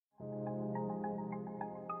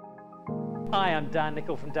Hi, I'm Dan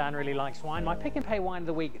Nicol from Dan Really Likes Wine. My pick and pay wine of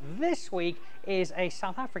the week this week is a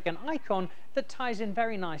South African icon that ties in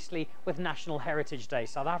very nicely with National Heritage Day.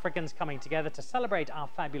 South Africans coming together to celebrate our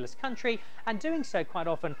fabulous country and doing so quite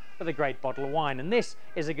often with a great bottle of wine. And this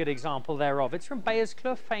is a good example thereof. It's from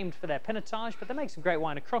Beyerskloof, famed for their pinotage, but they make some great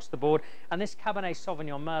wine across the board. And this Cabernet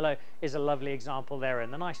Sauvignon Merlot is a lovely example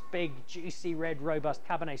therein. The nice, big, juicy, red, robust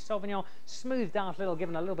Cabernet Sauvignon, smoothed out a little,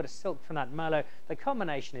 given a little bit of silk from that Merlot. The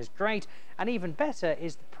combination is great. And even better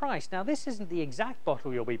is the price. Now, this isn't the exact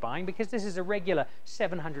bottle you'll be buying because this is a regular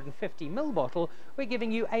 750ml bottle. We're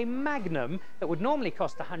giving you a Magnum that would normally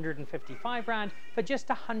cost 155 Rand for just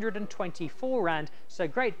 124 Rand. So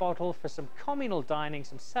great bottle for some communal dining,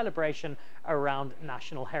 some celebration around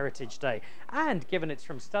National Heritage Day. And given it's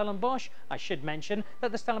from Stellenbosch, I should mention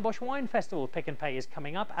that the Stellenbosch Wine Festival Pick and Pay is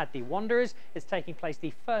coming up at the Wanderers. It's taking place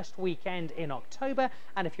the first weekend in October.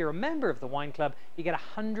 And if you're a member of the wine club, you get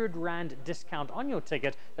 100 Rand discount on your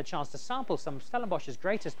ticket, the chance to sample some of Stellenbosch's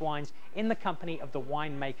greatest wines in the company of the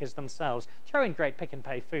winemakers themselves. Throw in great pick and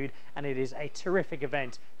pay food, and it is a terrific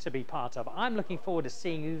event to be part of. I'm looking forward to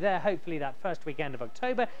seeing you there, hopefully that first weekend of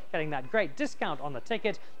October, getting that great discount on the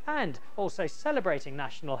ticket, and also celebrating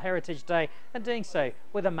National Heritage Day, and doing so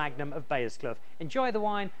with a Magnum of Beyerskloof. Enjoy the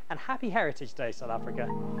wine, and happy Heritage Day, South Africa.